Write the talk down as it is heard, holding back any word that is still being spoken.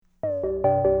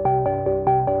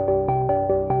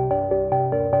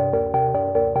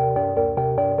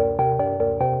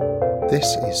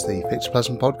This is the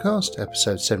Pictoplasm Podcast,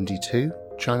 episode 72,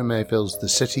 China Mieville's The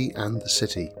City and the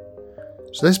City.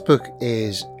 So this book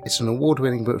it's an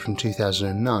award-winning book from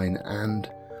 2009, and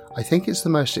I think it's the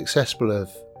most accessible of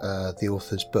the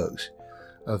author's books,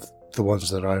 of the ones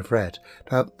that I've read.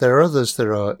 Now, there are others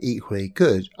that are equally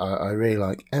good. I really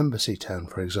like Embassy Town,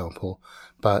 for example,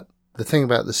 but the thing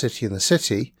about The City and the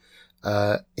City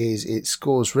is it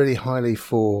scores really highly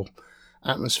for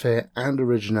atmosphere and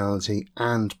originality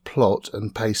and plot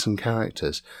and pace and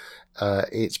characters.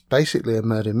 It's basically a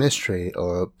murder mystery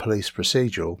or a police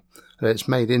procedural, and it's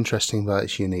made interesting by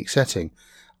its unique setting,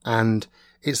 and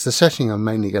it's the setting I'm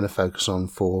mainly going to focus on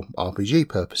for RPG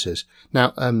purposes.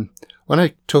 Now, when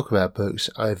I talk about books,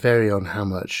 I vary on how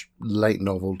much late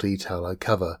novel detail I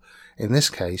cover. In this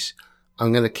case,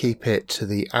 I'm going to keep it to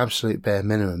the absolute bare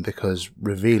minimum because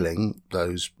revealing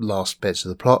those last bits of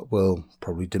the plot will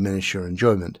probably diminish your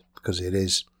enjoyment because it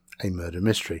is a murder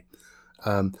mystery.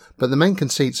 But the main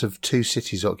conceits of two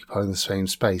cities occupying the same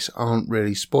space aren't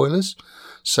really spoilers,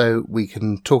 so we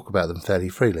can talk about them fairly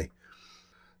freely.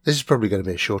 This is probably going to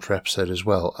be a shorter episode as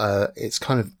well. It's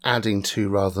kind of adding to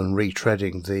rather than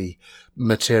retreading the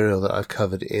material that I've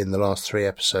covered in the last 3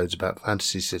 episodes about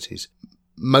fantasy cities.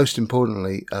 Most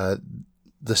importantly,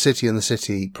 The City and the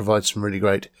City provides some really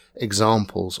great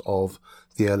examples of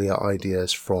the earlier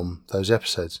ideas from those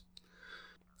episodes.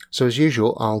 So as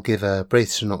usual, I'll give a brief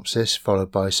synopsis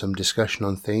followed by some discussion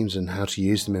on themes and how to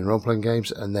use them in role-playing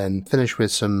games, and then finish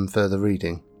with some further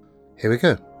reading. Here we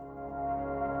go.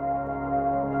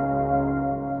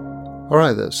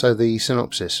 Alright, so the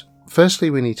synopsis.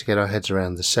 Firstly, we need to get our heads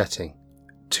around the setting.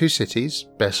 2 cities,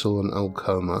 Bessel and Old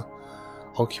Coma,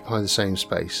 occupy the same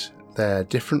space. They're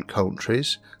different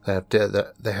countries. They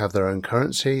have their own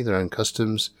currency, their own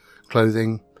customs,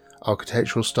 clothing,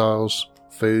 architectural styles,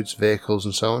 foods, vehicles,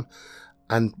 and so on.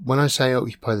 And when I say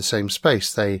occupy the same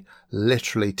space, they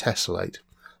literally tessellate.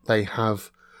 They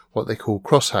have what they call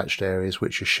crosshatched areas,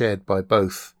 which are shared by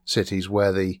both cities,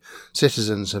 where the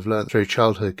citizens have learnt through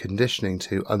childhood conditioning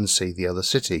to unsee the other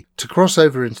city. To cross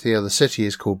over into the other city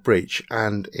is called breach,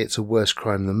 and it's a worse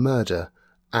crime than murder.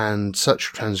 And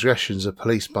such transgressions are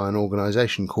policed by an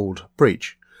organisation called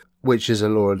Breach, which is a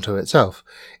law unto itself.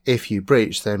 If you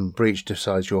breach, then breach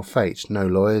decides your fate. No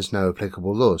lawyers, no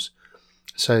applicable laws.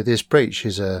 So this breach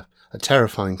is a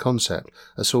terrifying concept,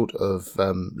 a sort of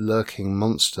lurking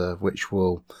monster which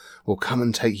will come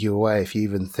and take you away if you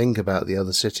even think about the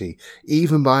other city,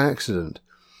 even by accident.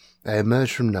 They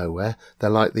emerge from nowhere. They're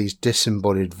like these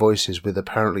disembodied voices with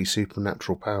apparently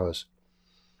supernatural powers.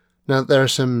 Now, there are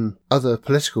some other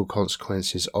political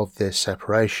consequences of this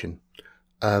separation.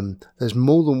 There's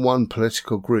more than one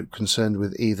political group concerned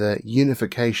with either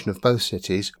unification of both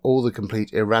cities or the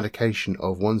complete eradication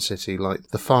of one city, like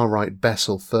the far-right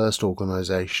Bessel First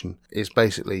organisation is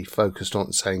basically focused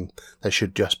on saying there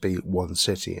should just be one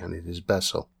city, and it is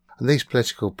Bessel. And these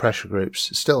political pressure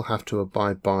groups still have to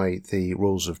abide by the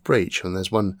rules of breach, and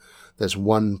there's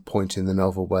one point in the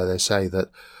novel where they say that,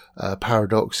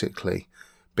 paradoxically,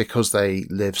 because they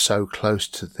live so close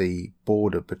to the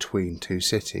border between 2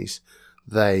 cities,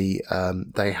 they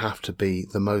have to be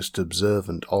the most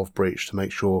observant of breach to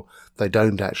make sure they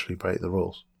don't actually break the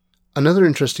rules. Another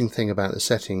interesting thing about the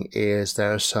setting is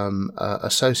there are some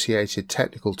associated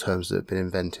technical terms that have been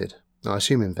invented. Now, I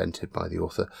assume invented by the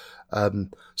author.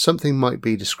 Something might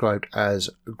be described as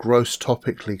gross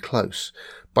topically close,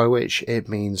 by which it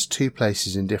means 2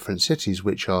 places in different cities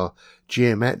which are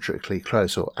geometrically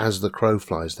close, or as the crow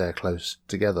flies, they're close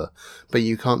together. But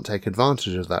you can't take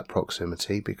advantage of that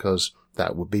proximity because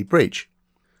that would be breach.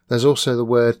 There's also the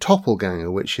word toppleganger,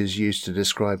 which is used to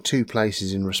describe 2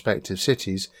 places in respective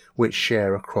cities which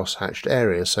share a cross-hatched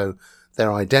area. So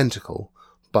they're identical,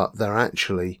 but they're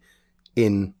actually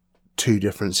in 2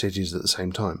 different cities at the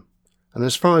same time. And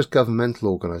as far as governmental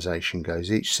organisation goes,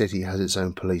 each city has its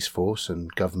own police force and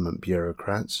government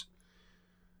bureaucrats.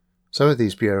 Some of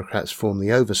these bureaucrats form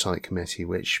the Oversight Committee,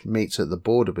 which meets at the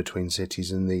border between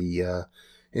cities in the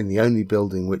only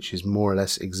building which is more or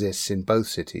less exists in both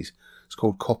cities. It's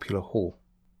called Copula Hall.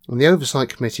 And the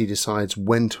Oversight Committee decides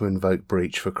when to invoke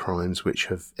breach for crimes which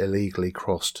have illegally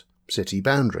crossed city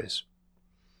boundaries.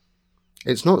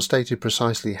 It's not stated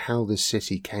precisely how this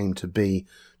city came to be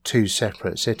 2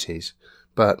 separate cities,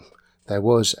 but there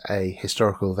was a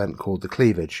historical event called the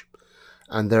Cleavage,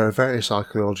 and there are various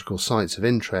archaeological sites of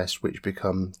interest which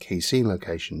become key scene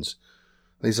locations.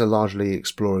 These are largely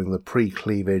exploring the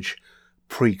pre-cleavage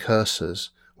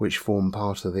precursors which form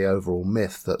part of the overall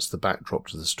myth that's the backdrop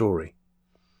to the story.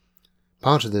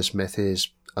 Part of this myth is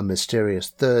a mysterious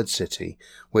third city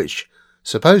which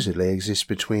supposedly exists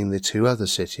between the 2 other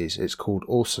cities. It's called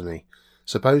Orsini,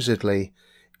 Supposedly,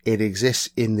 it exists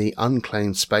in the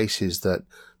unclaimed spaces that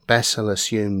Bessel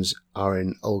assumes are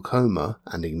in Ulcoma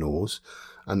and ignores,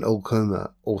 and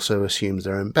Ulcoma also assumes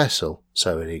they're in Bessel,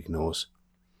 so it ignores.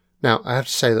 Now, I have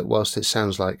to say that whilst it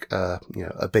sounds like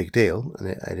a big deal, and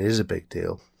it is a big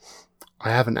deal,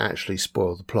 I haven't actually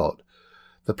spoiled the plot.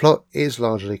 The plot is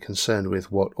largely concerned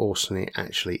with what Orsini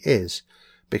actually is,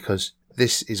 because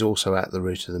this is also at the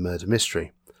root of the murder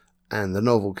mystery, and the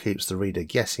novel keeps the reader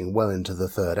guessing well into the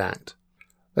third act.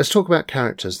 Let's talk about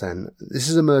characters then. This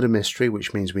is a murder mystery,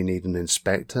 which means we need an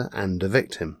inspector and a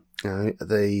victim.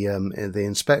 The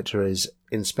inspector is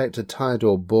Inspector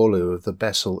Theodore Borlu of the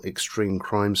Bessel Extreme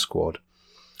Crime Squad.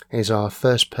 He's our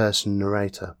first-person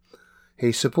narrator.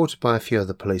 He's supported by a few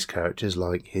other police characters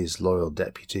like his loyal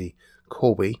deputy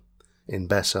Corby in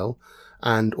Bessel,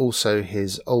 and also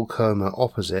his Ulcoma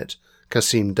opposite,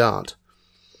 Kasim Dart.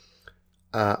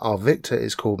 Our victor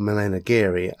is called Milena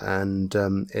Geary, and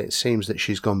it seems that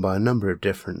she's gone by a number of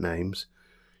different names.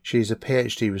 She's a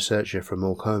PhD researcher from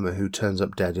Ulcoma who turns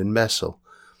up dead in Bessel,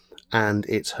 and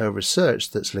it's her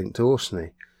research that's linked to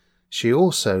Orsini. She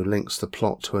also links the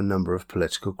plot to a number of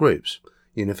political groups,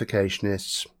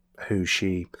 unificationists, who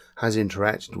she has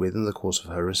interacted with in the course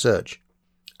of her research.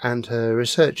 And her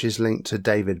research is linked to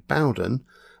David Bowden,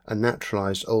 a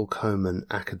naturalised Ulcoman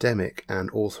academic and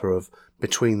author of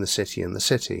Between the City and the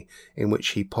City, in which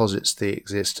he posits the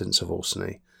existence of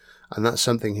Orsini. And that's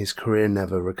something his career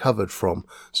never recovered from,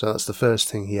 so that's the first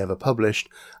thing he ever published,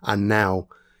 and now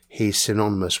he's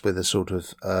synonymous with a sort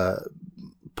of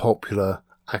popular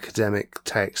academic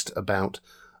text about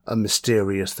a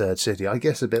mysterious third city. I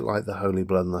guess a bit like the Holy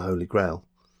Blood and the Holy Grail.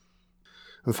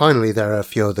 And finally, there are a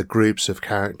few other groups of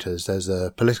characters. There's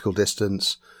a political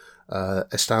distance,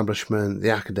 establishment,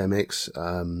 the academics,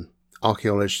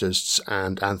 archaeologists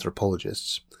and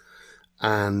anthropologists,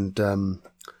 and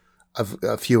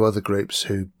a few other groups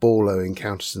who Borlu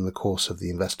encounters in the course of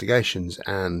the investigations,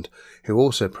 and who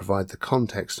also provide the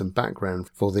context and background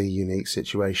for the unique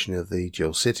situation of the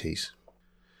dual cities.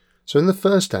 So in the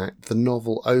first act, the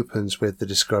novel opens with the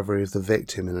discovery of the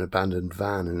victim in an abandoned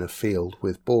van in a field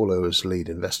with Borlu as lead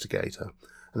investigator.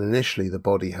 And initially the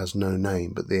body has no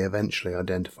name, but they eventually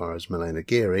identify her as Milena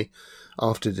Geary,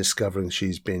 after discovering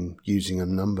she's been using a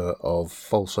number of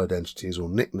false identities or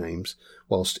nicknames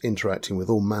whilst interacting with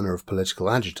all manner of political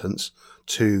agitants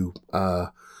to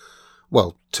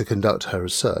conduct her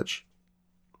research.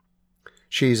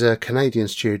 She's a Canadian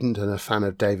student and a fan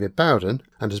of David Bowden,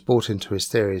 and has bought into his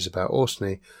theories about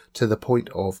Orsini to the point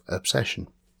of obsession.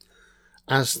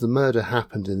 As the murder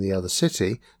happened in the other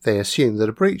city, they assume that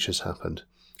a breach has happened,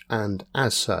 and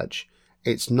as such,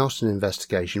 it's not an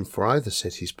investigation for either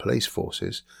city's police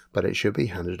forces, but it should be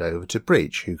handed over to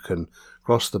Breach, who can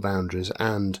cross the boundaries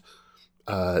and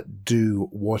do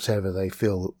whatever they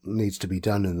feel needs to be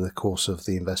done in the course of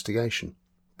the investigation.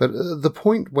 But at the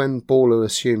point when Borlu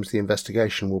assumes the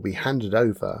investigation will be handed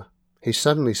over, he's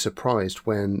suddenly surprised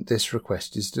when this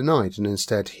request is denied, and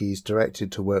instead he's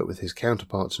directed to work with his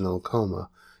counterparts in Ulcoma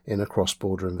in a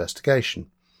cross-border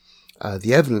investigation.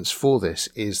 The evidence for this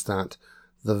is that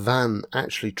the van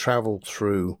actually travelled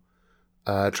between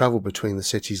the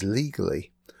cities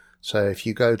legally. So if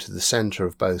you go to the centre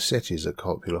of both cities at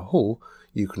Copula Hall,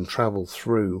 you can travel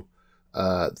through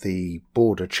the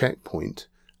border checkpoint,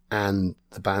 and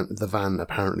the van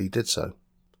apparently did so.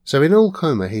 So in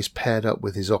Ulcoma, he's paired up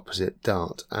with his opposite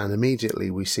Dart, and immediately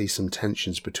we see some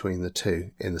tensions between the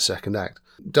two in the second act.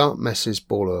 Dart messes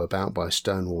Borlu about by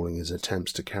stonewalling his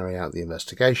attempts to carry out the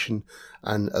investigation,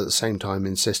 and at the same time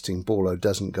insisting Borlu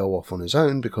doesn't go off on his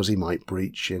own because he might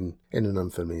breach in an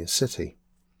unfamiliar city.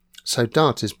 So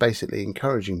Dart is basically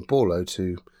encouraging Borlu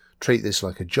to treat this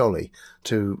like a jolly,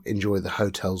 to enjoy the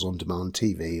hotel's on-demand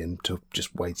TV and to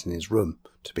just wait in his room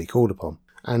to be called upon.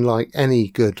 And like any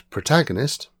good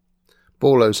protagonist,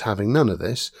 Borlu's having none of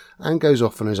this and goes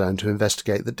off on his own to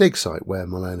investigate the dig site where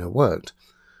Milena worked,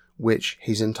 which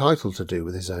he's entitled to do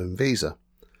with his own visa.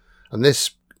 And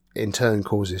this in turn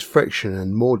causes friction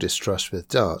and more distrust with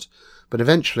Dart, but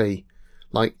eventually,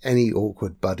 like any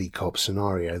awkward buddy cop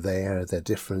scenario, they air their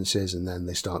differences and then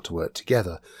they start to work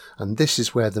together. And this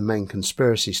is where the main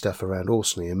conspiracy stuff around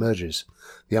Orsini emerges.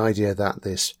 The idea that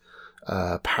this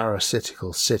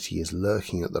parasitical city is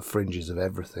lurking at the fringes of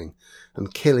everything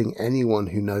and killing anyone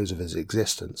who knows of its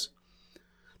existence.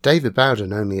 David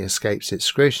Bowden only escapes its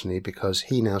scrutiny because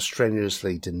he now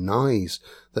strenuously denies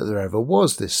that there ever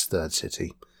was this third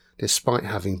city, despite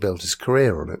having built his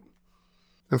career on it.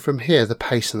 And from here, the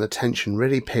pace and the tension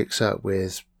really picks up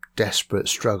with desperate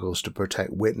struggles to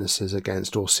protect witnesses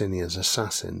against Orsinia's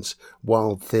assassins,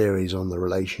 wild theories on the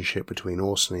relationship between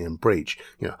Orsini and Breach.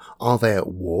 Are they at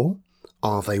war?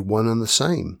 Are they one and the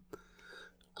same?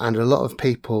 And a lot of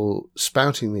people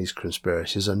spouting these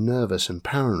conspiracies are nervous and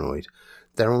paranoid.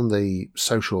 They're on the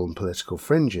social and political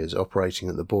fringes, operating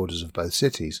at the borders of both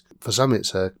cities. For some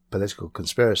it's a political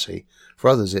conspiracy, for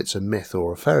others it's a myth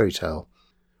or a fairy tale.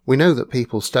 We know that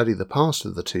people study the past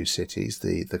of the two cities,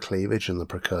 the cleavage and the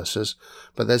precursors,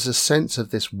 but there's a sense of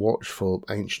this watchful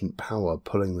ancient power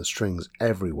pulling the strings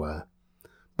everywhere.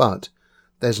 But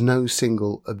there's no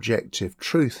single objective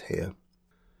truth here.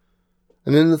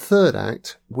 And in the third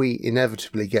act, we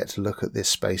inevitably get to look at this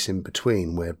space in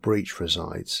between where Breach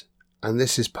resides. And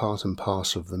this is part and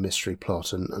parcel of the mystery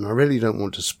plot, and I really don't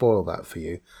want to spoil that for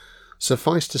you.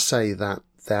 Suffice to say that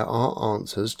there are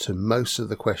answers to most of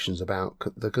the questions about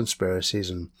the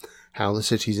conspiracies and how the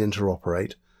cities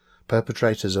interoperate.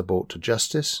 Perpetrators are brought to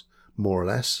justice, more or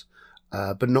less,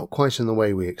 but not quite in the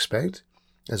way we expect.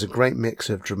 There's a great mix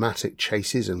of dramatic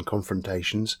chases and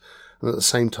confrontations, and at the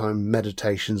same time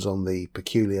meditations on the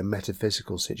peculiar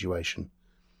metaphysical situation.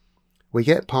 We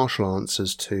get partial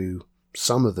answers to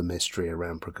some of the mystery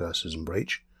around precursors and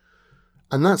Breach,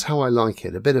 and that's how I like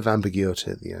it, a bit of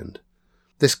ambiguity at the end.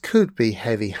 This could be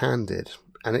heavy-handed,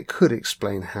 and it could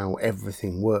explain how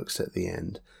everything works at the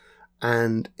end,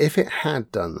 and if it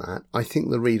had done that, I think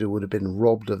the reader would have been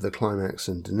robbed of the climax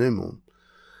and denouement.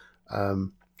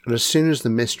 And as soon as the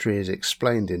mystery is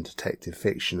explained in detective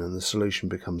fiction and the solution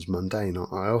becomes mundane,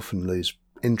 I often lose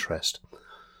interest.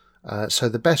 So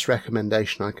the best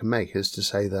recommendation I can make is to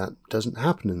say that doesn't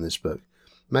happen in this book.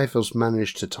 Mieville's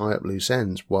managed to tie up loose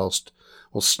ends while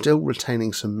still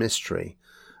retaining some mystery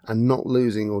and not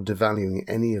losing or devaluing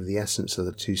any of the essence of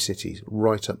the two cities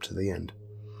right up to the end.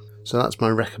 So that's my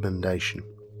recommendation.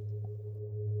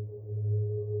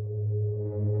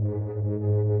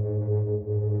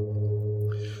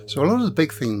 So a lot of the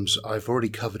big themes I've already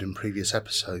covered in previous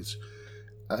episodes.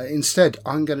 Instead,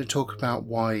 I'm going to talk about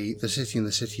why The City and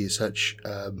the City is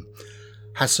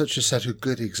has such a set of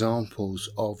good examples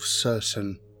of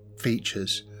certain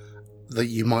features that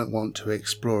you might want to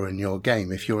explore in your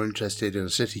game if you're interested in a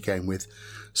city game with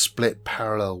split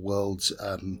parallel worlds,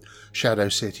 shadow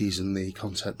cities and the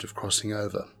concept of crossing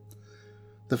over.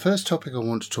 The first topic I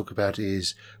want to talk about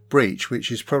is Breach,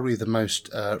 which is probably the most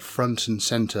front and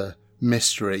centre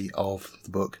mystery of the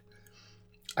book,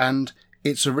 and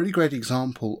it's a really great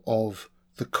example of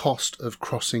the cost of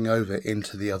crossing over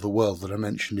into the other world that I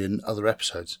mentioned in other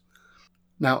episodes.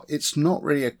 Now, it's not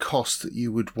really a cost that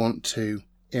you would want to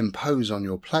impose on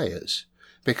your players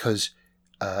because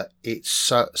it's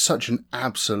such an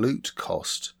absolute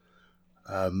cost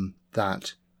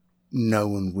that no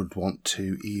one would want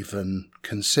to even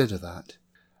consider that.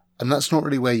 And that's not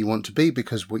really where you want to be,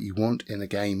 because what you want in a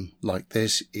game like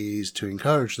this is to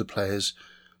encourage the players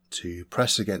to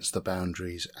press against the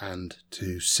boundaries and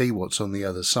to see what's on the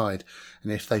other side.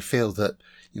 And if they feel that,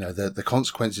 the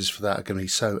consequences for that are going to be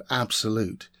so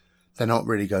absolute, they're not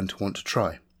really going to want to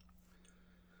try.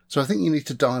 So I think you need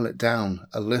to dial it down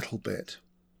a little bit.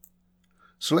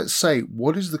 So let's say,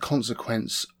 what is the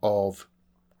consequence of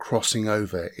crossing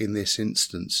over in this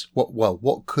instance?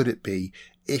 What could it be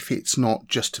if it's not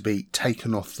just to be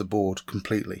taken off the board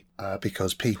completely,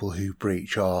 because people who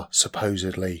breach are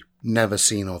supposedly never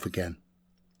seen of again?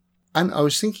 And I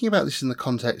was thinking about this in the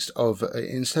context of,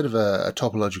 instead of a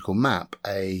topological map,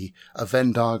 a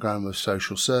Venn diagram of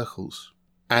social circles.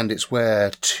 And it's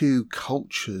where two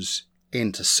cultures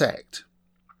intersect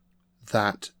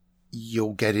that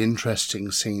you'll get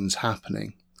interesting scenes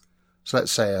happening. So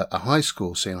let's say a high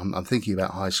school scene. I'm thinking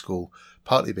about high school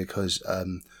partly because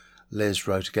Liz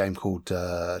wrote a game called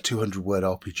 200-word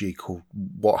RPG called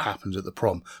What Happens at the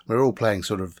Prom. We're all playing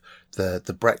sort of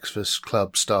the Breakfast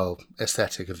Club style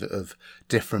aesthetic of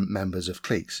different members of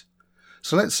cliques.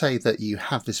 So let's say that you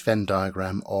have this Venn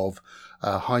diagram of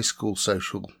a high school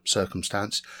social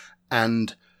circumstance,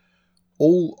 and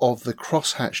all of the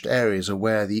cross-hatched areas are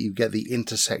where you get the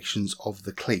intersections of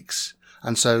the cliques.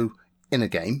 And so in a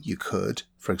game, you could,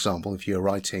 for example, if you're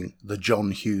writing the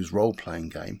John Hughes role-playing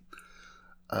game,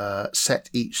 set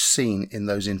each scene in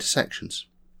those intersections.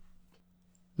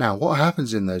 Now, what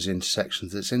happens in those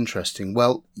intersections that's interesting?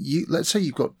 Well, let's say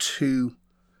you've got two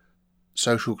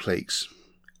social cliques.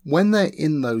 When they're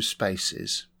in those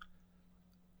spaces,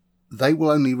 they will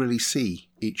only really see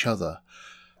each other,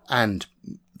 and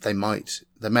they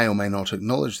may or may not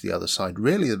acknowledge the other side.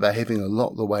 Really, they're behaving a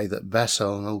lot the way that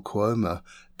Bessel and Ulquoma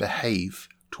behave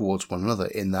towards one another,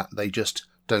 in that they just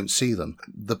don't see them.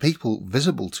 The people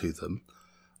visible to them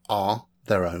are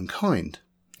their own kind.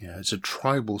 It's a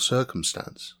tribal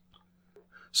circumstance.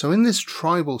 So in this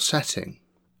tribal setting,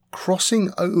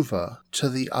 crossing over to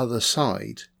the other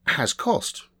side has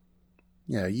cost.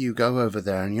 You go over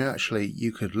there and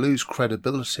you could lose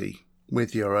credibility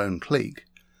with your own clique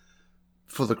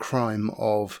for the crime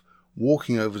of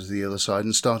walking over to the other side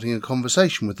and starting a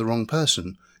conversation with the wrong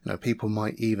person. People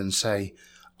might even say,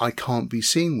 I can't be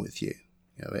seen with you.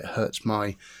 It hurts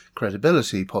my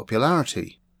credibility,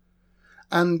 popularity.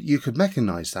 And you could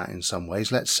mechanize that in some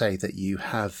ways. Let's say that you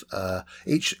have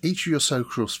each of your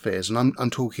social spheres, and I'm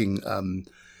talking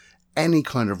any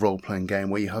kind of role-playing game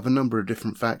where you have a number of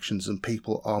different factions and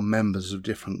people are members of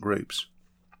different groups.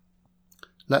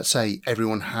 Let's say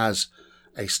everyone has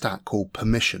a stat called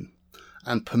permission,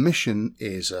 and permission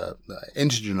is an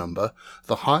integer number.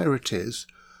 The higher it is,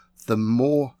 the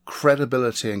more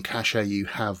credibility and cachet you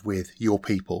have with your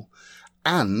people,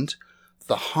 and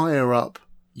the higher up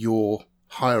your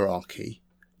hierarchy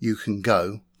you can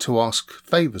go to ask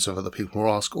favours of other people or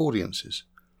ask audiences.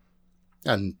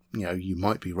 And, you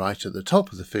might be right at the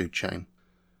top of the food chain.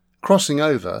 Crossing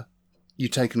over, you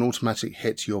take an automatic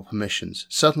hit to your permissions.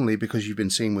 Suddenly, because you've been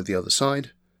seen with the other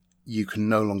side, you can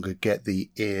no longer get the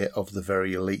ear of the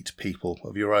very elite people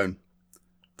of your own.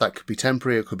 That could be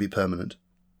temporary, it could be permanent.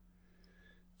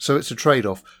 So it's a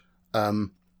trade-off.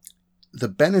 The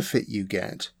benefit you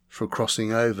get for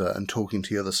crossing over and talking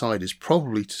to the other side is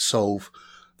probably to solve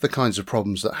the kinds of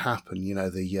problems that happen.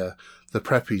 The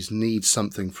preppies need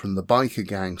something from the biker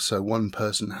gang, so one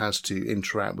person has to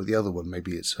interact with the other one.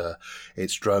 Maybe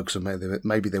it's drugs, or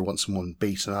maybe they want someone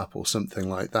beaten up or something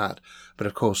like that. But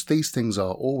of course, these things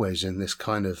are always in this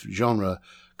kind of genre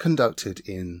conducted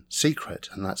in secret,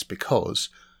 and that's because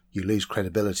you lose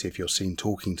credibility if you're seen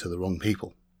talking to the wrong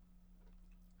people.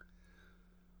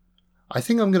 I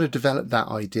think I'm going to develop that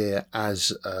idea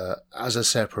as a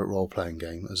separate role-playing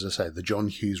game. As I say, the John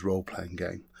Hughes role-playing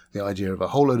game. The idea of a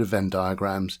whole load of Venn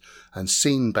diagrams and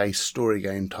scene-based story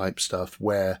game type stuff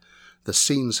where the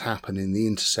scenes happen in the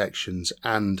intersections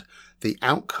and the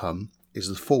outcome is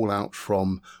the fallout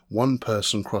from one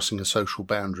person crossing a social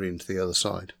boundary into the other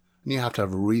side. And you have to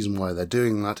have a reason why they're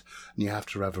doing that, and you have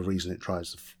to have a reason it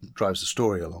drives the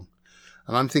story along.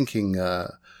 And I'm thinking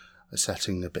a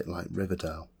setting a bit like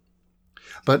Riverdale.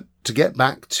 But to get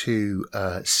back to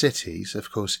cities, of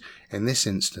course, in this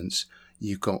instance,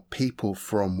 you've got people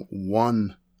from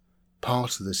one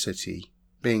part of the city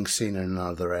being seen in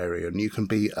another area. And you can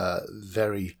be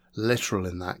very literal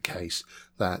in that case,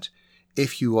 that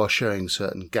if you are showing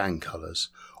certain gang colours,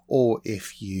 or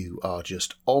if you are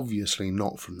just obviously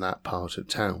not from that part of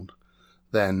town,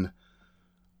 then,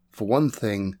 for one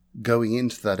thing, going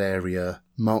into that area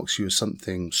marks you as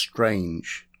something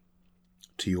strange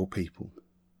to your people.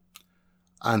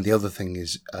 And the other thing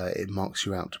is, it marks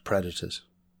you out to predators.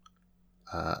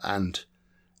 And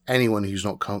anyone who's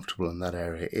not comfortable in that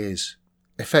area is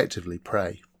effectively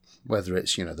prey. Whether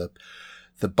it's, the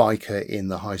biker in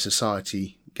the high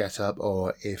society get up,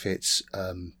 or if it's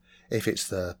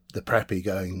the preppy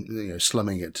going,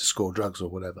 slumming it to score drugs or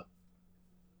whatever.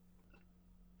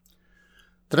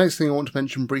 The next thing I want to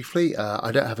mention briefly,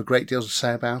 I don't have a great deal to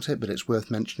say about it, but it's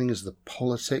worth mentioning, is the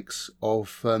politics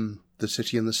of the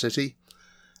city and the city.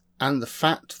 And the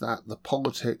fact that the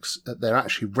politics, that they're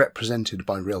actually represented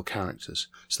by real characters.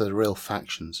 So they're real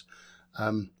factions.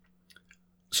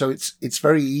 So it's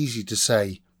very easy to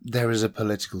say there is a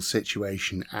political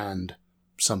situation and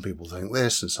some people think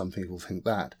this and some people think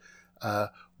that.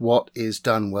 What is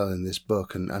done well in this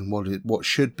book and what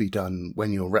should be done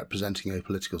when you're representing a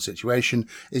political situation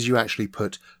is you actually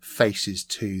put faces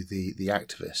to the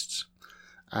activists.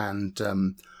 And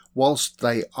whilst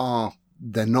they're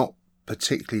not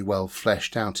particularly well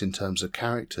fleshed out in terms of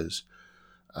characters,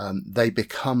 they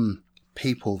become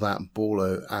people that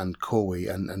Borlo and Corey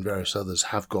and various others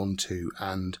have gone to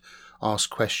and asked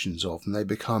questions of, and they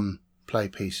become play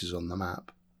pieces on the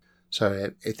map.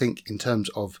 So I think in terms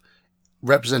of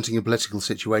representing a political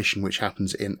situation which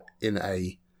happens in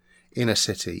a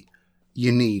city,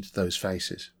 you need those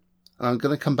faces. And I'm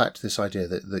going to come back to this idea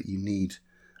that you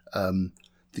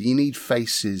need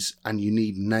faces and you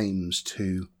need names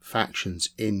to factions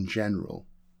in general.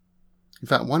 In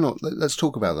fact, why not? Let's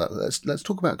talk about that. Let's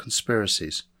talk about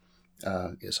conspiracies.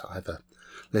 Yes, I have a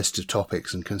list of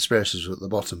topics and conspiracies at the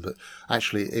bottom, but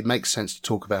actually it makes sense to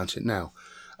talk about it now.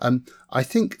 I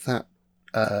think that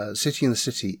City in the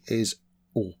City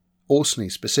or Orsney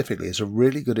specifically, is a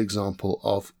really good example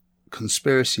of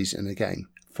conspiracies in a game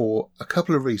for a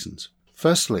couple of reasons.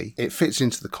 Firstly, it fits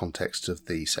into the context of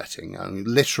the setting. I mean,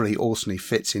 literally, Orsney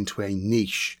fits into a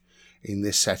niche in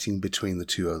this setting between the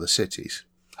two other cities.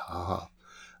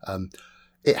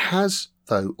 It has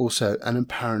though, also an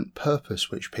apparent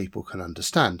purpose which people can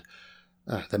understand.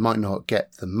 They might not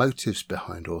get the motives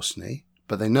behind Orsini,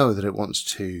 but they know that it wants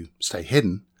to stay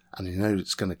hidden, and they know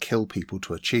it's going to kill people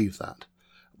to achieve that,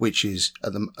 which is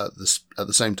at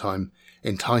the same time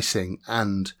enticing,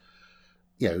 and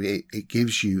it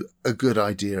gives you a good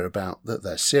idea about that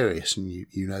they're serious, and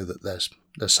you know that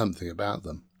there's something about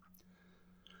them.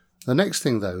 The next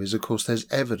thing, though, is, of course,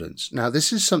 there's evidence. Now,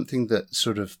 this is something that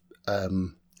sort of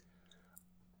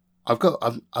I've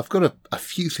got a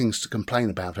few things to complain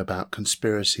about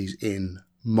conspiracies in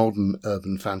modern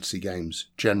urban fantasy games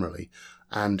generally,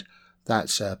 and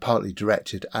that's partly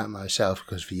directed at myself,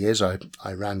 because for years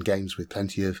I ran games with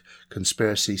plenty of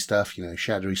conspiracy stuff,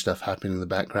 shadowy stuff happening in the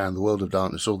background, the world of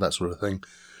darkness, all that sort of thing.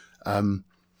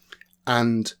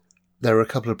 And there were a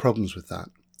couple of problems with that.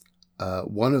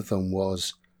 One of them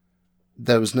was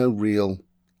there was no real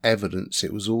evidence.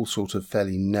 It was all sort of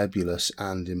fairly nebulous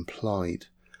and implied.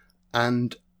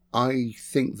 And I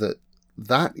think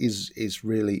that is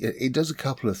really, it does a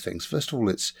couple of things. First of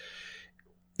all,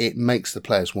 it makes the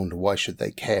players wonder, why should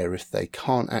they care if they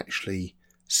can't actually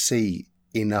see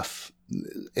enough,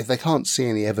 if they can't see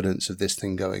any evidence of this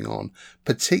thing going on,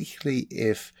 particularly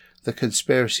if the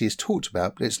conspiracy is talked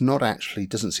about, but it's not actually,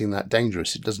 doesn't seem that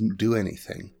dangerous, it doesn't do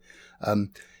anything.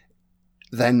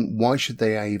 Then why should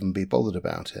they even be bothered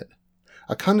about it?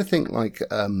 I kind of think like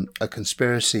a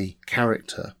conspiracy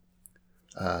character,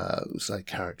 a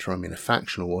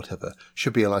faction or whatever,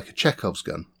 should be like a Chekhov's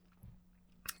gun,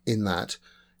 in that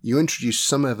you introduce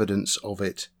some evidence of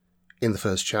it in the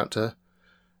first chapter.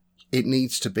 It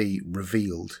needs to be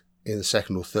revealed in the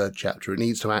second or third chapter. It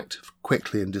needs to act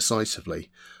quickly and decisively.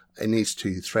 It needs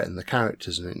to threaten the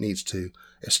characters, and it needs to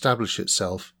establish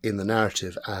itself in the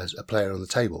narrative as a player on the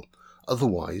table.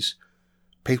 Otherwise,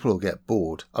 people will get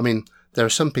bored. I mean, there are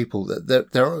some people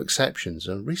there are exceptions.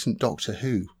 A recent Doctor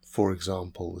Who, for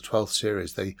example, the 12th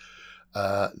series, the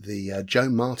Joe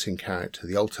Martin character,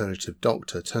 the alternative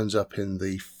Doctor, turns up in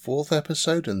the 4th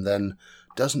episode and then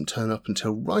doesn't turn up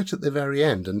until right at the very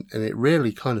end, and it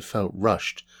really kind of felt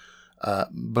rushed.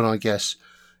 But I guess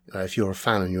if you're a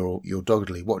fan and you're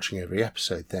doggedly watching every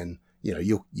episode, then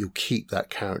you'll keep that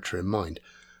character in mind.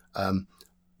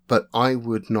 But I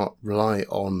would not rely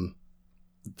on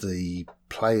the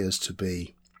players to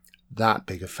be that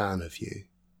big a fan of you.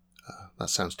 That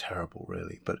sounds terrible,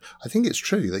 really, but I think it's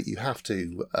true that you have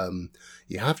to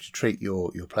treat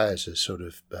your players as sort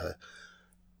of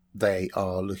they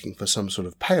are looking for some sort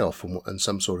of payoff and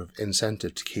some sort of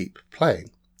incentive to keep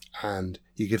playing, and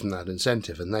you give them that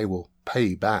incentive, and they will pay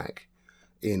you back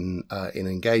in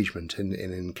engagement,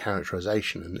 in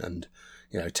characterization, and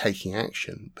taking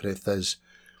action. But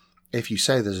if you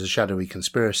say there's a shadowy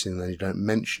conspiracy and then you don't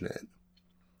mention it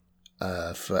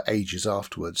for ages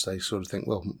afterwards, they sort of think,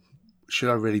 well, should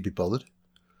I really be bothered?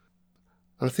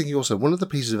 And I'm thinking also, one of the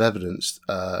pieces of evidence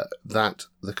that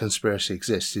the conspiracy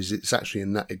exists is it's actually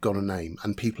it got a name,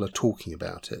 and people are talking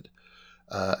about it.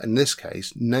 In this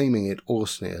case, naming it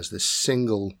Orsini as this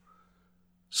single,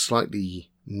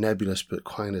 slightly nebulous but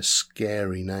kind of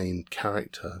scary named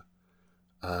character,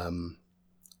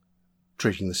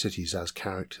 treating the cities as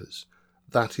characters,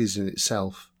 that is in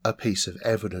itself a piece of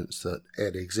evidence that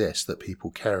it exists, that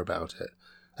people care about it.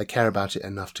 They care about it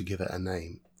enough to give it a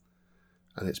name,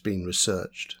 and it's been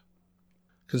researched.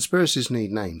 Conspiracies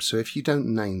need names, so if you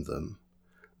don't name them,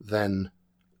 then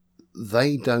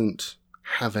they don't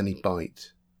have any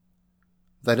bite.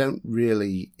 They don't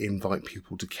really invite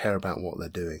people to care about what they're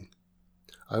doing.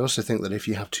 I also think that if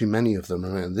you have too many of them,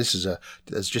 and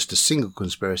there's just a single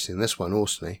conspiracy in this one,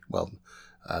 Orsini, well,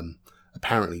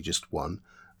 apparently just one,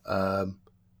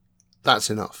 that's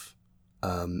enough.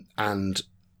 And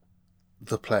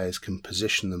the players can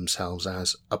position themselves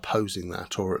as opposing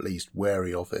that, or at least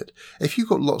wary of it. If you've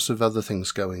got lots of other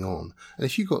things going on, and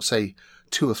if you've got, say,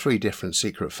 2 or 3 different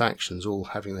secret factions all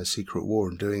having their secret war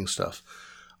and doing stuff,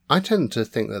 I tend to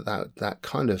think that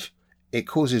kind of, it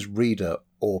causes reader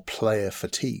or player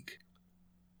fatigue.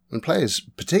 And players,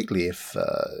 particularly if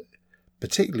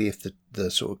the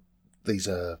sort of, these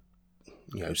are,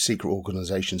 secret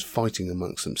organizations fighting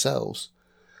amongst themselves,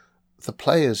 the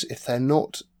players, if they're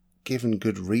not given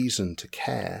good reason to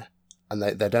care, and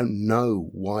they don't know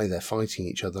why they're fighting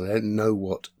each other, they don't know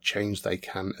what change they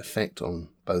can effect on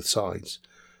both sides,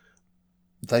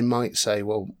 they might say,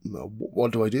 well,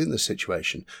 what do I do in this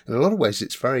situation? In a lot of ways,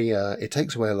 it's very, it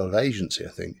takes away a lot of agency, I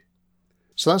think.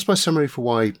 So that's my summary for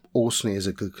why Orsini is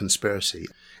a good conspiracy.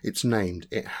 It's named,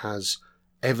 it has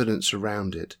evidence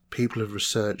around it, people have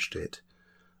researched it,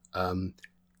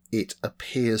 it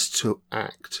appears to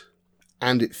act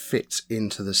and it fits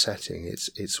into the setting. It's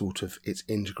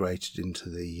integrated into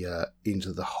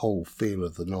the whole feel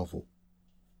of the novel.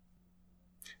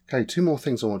 Okay, 2 more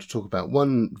things I want to talk about.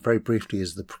 One, very briefly,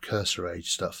 is the precursor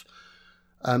age stuff.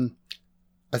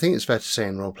 I think it's fair to say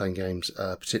in role-playing games,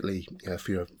 particularly if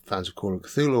you're fans of Call of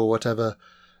Cthulhu or whatever,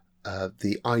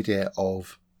 the idea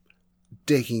of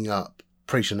digging up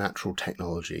preternatural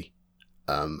technology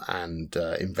and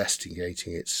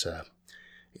investigating its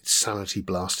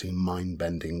sanity-blasting,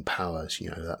 mind-bending powers,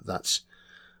 that's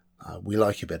we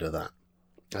like a bit of that.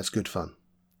 That's good fun.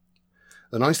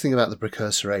 The nice thing about the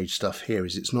precursor age stuff here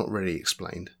is it's not really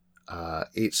explained.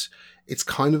 It's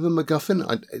kind of a MacGuffin.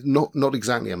 Not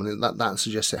exactly. I mean, that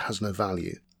suggests it has no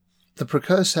value. The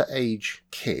precursor age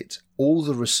kit, all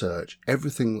the research,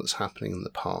 everything that's happening in the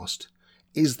past,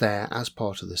 is there as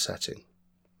part of the setting.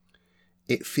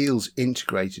 It feels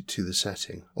integrated to the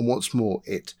setting, and what's more,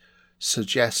 it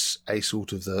suggests a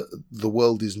sort of the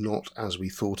world is not as we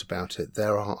thought about it.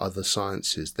 There are other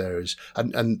sciences. There is,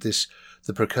 and this,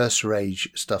 the precursor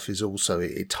age stuff is also,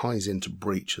 it ties into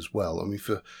Breach as well. I mean,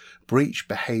 for Breach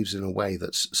behaves in a way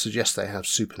that suggests they have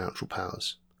supernatural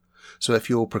powers. So if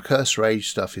your precursor age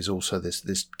stuff is also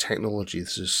this technology,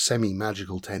 this is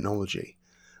semi-magical technology,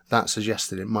 that suggests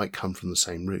that it might come from the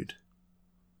same root.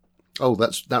 Oh,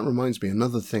 that reminds me,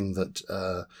 another thing that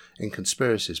in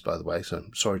conspiracies, by the way, so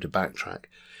I'm sorry to backtrack,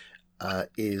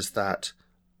 is that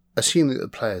assuming that the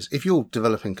players, if you're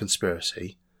developing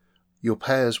conspiracy, your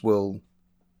players will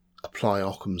apply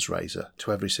Occam's razor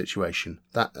to every situation.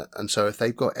 And so if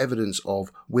they've got evidence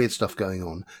of weird stuff going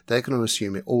on, they're going to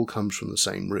assume it all comes from the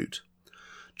same root.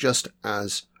 Just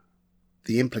as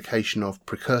the implication of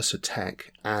precursor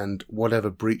tech and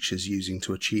whatever Breach is using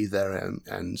to achieve their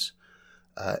ends,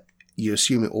 you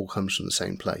assume it all comes from the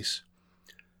same place.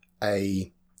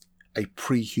 A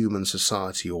pre-human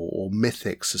society or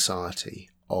mythic society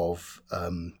of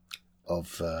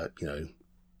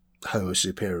Homo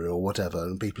superior or whatever,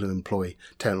 and people who employ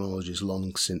technologies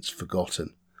long since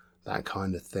forgotten, that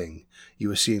kind of thing.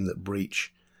 You assume that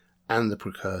Breach and the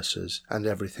precursors and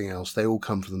everything else, they all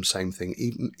come from the same thing,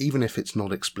 even if it's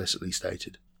not explicitly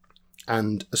stated.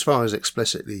 And as far as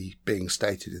explicitly being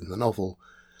stated in the novel,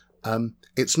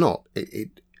 it's not.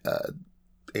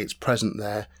 It's present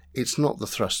there. It's not the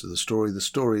thrust of the story. The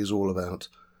story is all about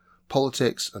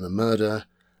politics and a murder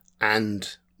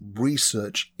and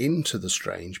research into the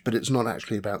strange, but it's not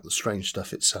actually about the strange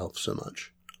stuff itself so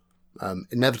much.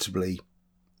 Inevitably,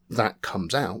 that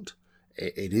comes out.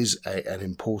 It is an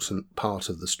important part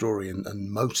of the story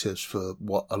and motives for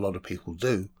what a lot of people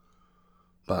do,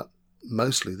 but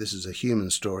mostly this is a human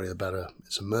story about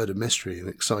it's a murder mystery, an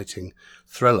exciting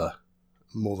thriller,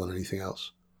 more than anything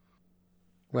else.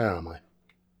 Where am I?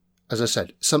 As I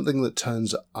said, something that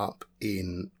turns up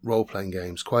in role-playing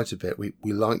games quite a bit. We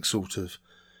like sort of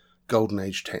Golden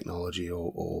Age technology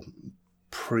or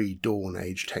pre-Dawn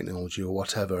Age technology or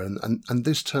whatever, and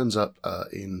this turns up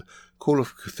in Call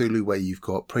of Cthulhu, where you've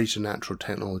got preternatural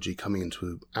technology coming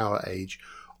into our age,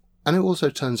 and it also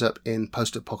turns up in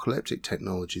post-apocalyptic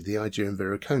technology, the idea in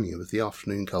Viriconia with the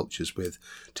afternoon cultures with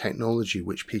technology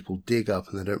which people dig up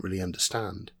and they don't really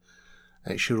understand.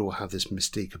 It should all have this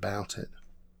mystique about it.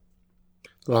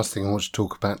 The last thing I want to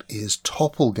talk about is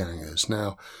doppelgangers.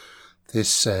 Now,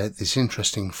 this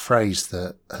interesting phrase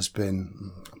that has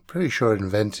been, I'm pretty sure,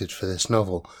 invented for this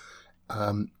novel,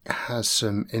 has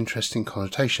some interesting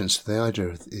connotations. So the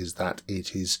idea is that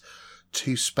it is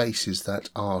two spaces that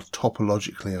are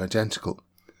topologically identical.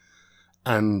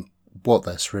 And what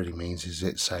this really means is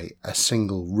it's a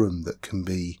single room that can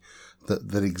be,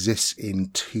 that exists in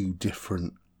two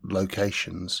different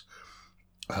locations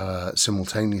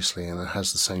simultaneously, and it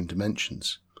has the same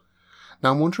dimensions.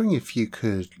 Now I'm wondering if you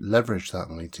could leverage that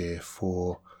idea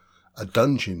for a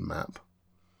dungeon map.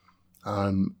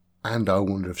 And I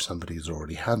wonder if somebody's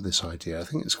already had this idea. I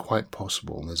think it's quite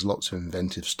possible. There's lots of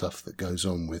inventive stuff that goes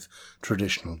on with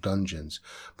traditional dungeons.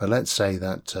 But let's say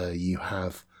that you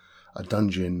have a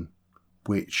dungeon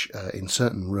which, in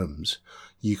certain rooms,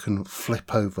 you can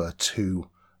flip over to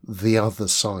the other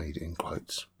side, in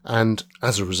quotes. And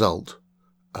as a result,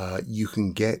 you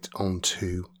can get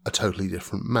onto a totally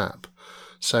different map.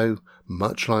 So,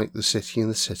 much like the City in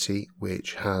the City,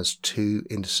 which has two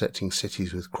intersecting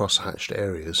cities with cross-hatched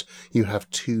areas, you have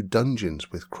two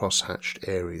dungeons with cross-hatched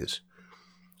areas.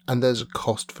 And there's a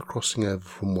cost for crossing over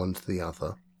from one to the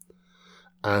other.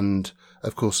 And,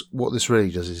 of course, what this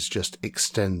really does is just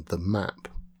extend the map.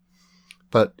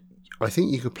 But I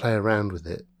think you could play around with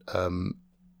it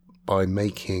by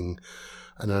making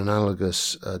an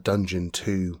analogous dungeon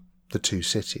to the two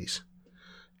cities.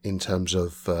 in terms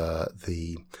of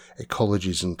the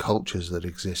ecologies and cultures that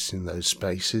exist in those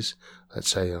spaces. Let's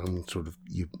say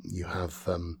you have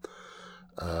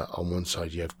on one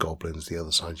side you have goblins, the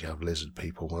other side you have lizard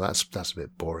people. Well, that's a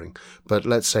bit boring. But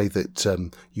let's say that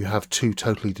you have two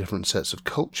totally different sets of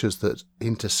cultures that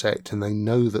intersect, and they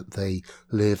know that they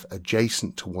live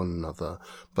adjacent to one another,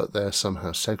 but they're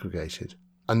somehow segregated.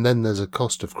 And then there's a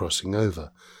cost of crossing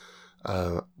over.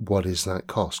 What is that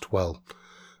cost? Well,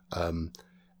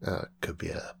 could be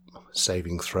a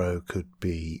saving throw, could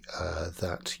be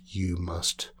that you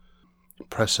must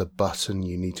press a button,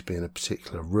 you need to be in a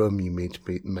particular room, you need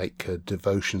to make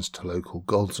devotions to local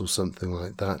gods or something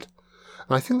like that.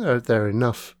 And I think there are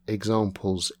enough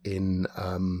examples in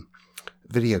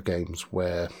video games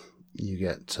where you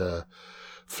get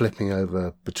flipping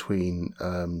over between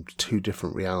two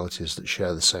different realities that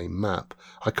share the same map.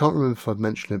 I can't remember if I've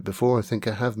mentioned it before. I think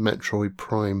I have. Metroid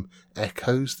Prime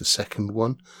Echoes, the second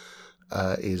one,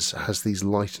 has these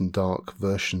light and dark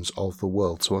versions of the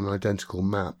world. So an identical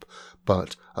map,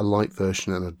 but a light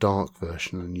version and a dark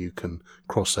version, and you can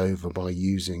cross over by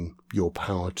using your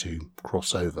power to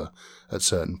cross over at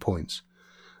certain points.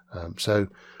 So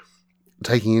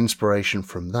taking inspiration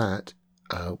from that,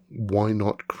 why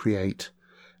not create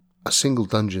a single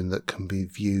dungeon that can be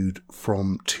viewed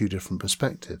from two different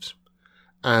perspectives?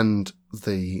 And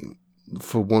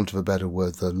for want of a better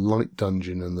word, the light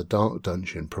dungeon and the dark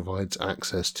dungeon provides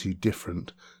access to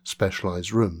different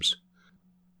specialised rooms.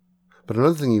 But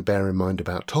another thing you bear in mind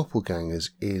about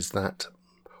doppelgangers is that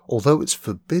although it's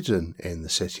forbidden in the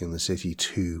city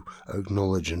to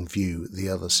acknowledge and view the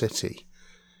other city,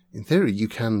 in theory you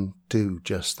can do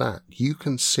just that. You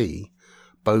can see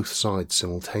both sides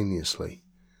simultaneously.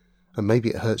 And maybe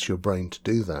it hurts your brain to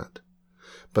do that.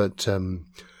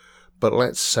 But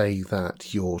let's say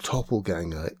that your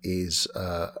doppelganger is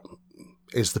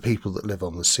the people that live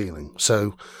on the ceiling.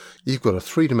 So you've got a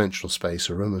three-dimensional space,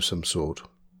 a room of some sort,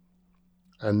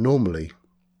 and normally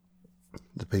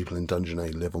the people in Dungeon A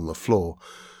live on the floor,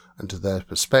 and to their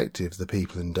perspective, the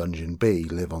people in Dungeon B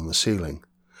live on the ceiling.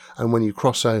 And when you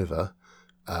cross over,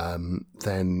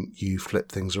 then you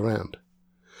flip things around.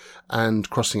 And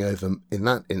crossing over in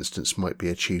that instance might be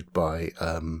achieved by,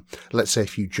 let's say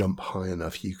if you jump high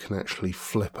enough, you can actually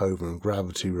flip over and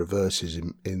gravity reverses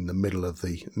in the middle of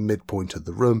the midpoint of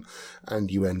the room, and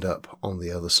you end up on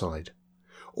the other side.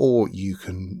 Or you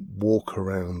can walk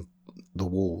around the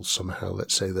walls somehow.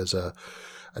 Let's say there's a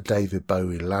David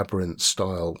Bowie labyrinth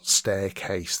style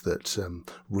staircase that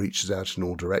reaches out in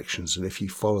all directions, and if you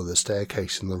follow the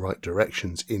staircase in the right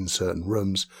directions in certain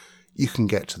rooms, you can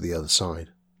get to the other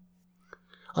side.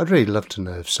 I'd really love to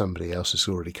know if somebody else has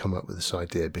already come up with this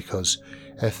idea, because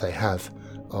if they have,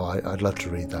 I'd love to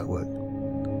read that work.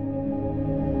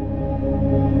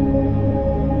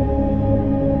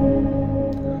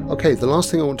 Okay, the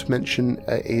last thing I want to mention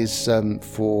is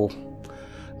for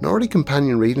not really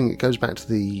companion reading. It goes back to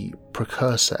the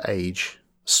precursor age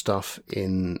stuff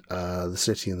in The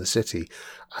City and the City,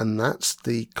 and that's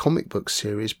the comic book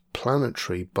series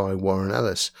Planetary by Warren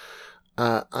Ellis,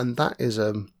 and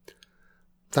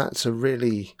that's a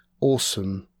really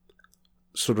awesome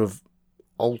sort of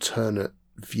alternate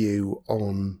view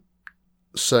on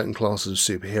certain classes of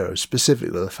superheroes,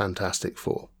 specifically the Fantastic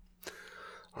Four.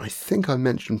 I think I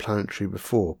mentioned Planetary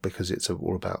before because it's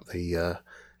all about the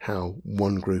how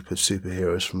one group of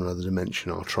superheroes from another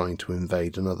dimension are trying to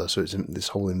invade another. So it's this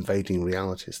whole invading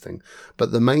realities thing.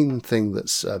 But the main thing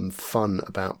that's fun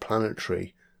about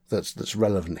Planetary that's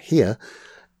relevant here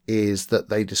is that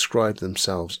they describe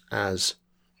themselves as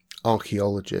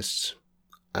archaeologists,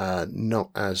 not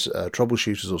as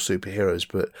troubleshooters or superheroes,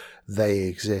 but they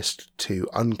exist to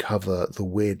uncover the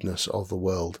weirdness of the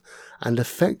world and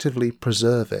effectively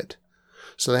preserve it.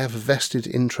 So they have a vested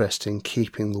interest in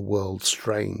keeping the world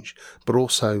strange, but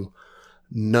also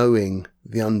knowing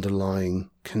the underlying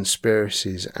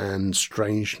conspiracies and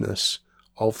strangeness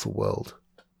of the world.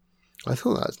 I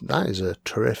thought that is a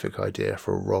terrific idea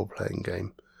for a role-playing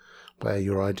game, where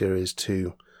your idea is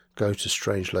to go to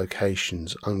strange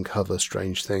locations, uncover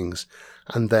strange things,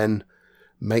 and then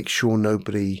make sure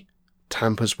nobody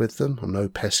tampers with them, or no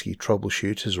pesky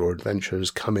troubleshooters or adventurers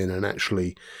come in and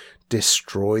actually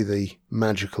destroy the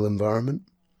magical environment.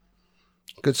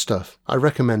 Good stuff. I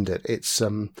recommend it. It's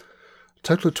a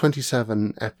total of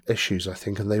 27 issues, I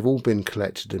think, and they've all been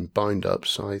collected in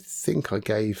bind-ups. I think I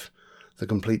gave the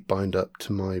complete bind-up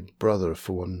to my brother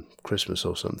for one Christmas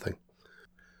or something.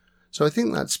 So I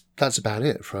think that's about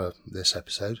it for this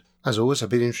episode. As always, I've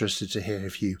been interested to hear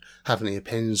if you have any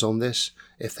opinions on this,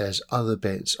 if there's other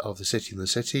bits of The City in the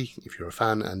City, if you're a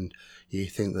fan and you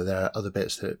think that there are other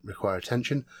bits that require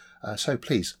attention. So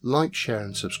please like, share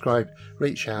and subscribe.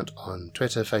 Reach out on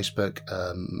Twitter, Facebook,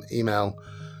 email,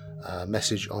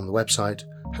 message on the website,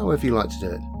 however you like to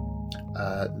do it.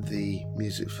 The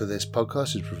music for this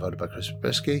podcast is provided by Chris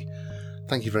Babrisky.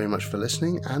 Thank you very much for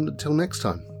listening, and until next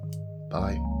time,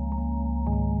 bye.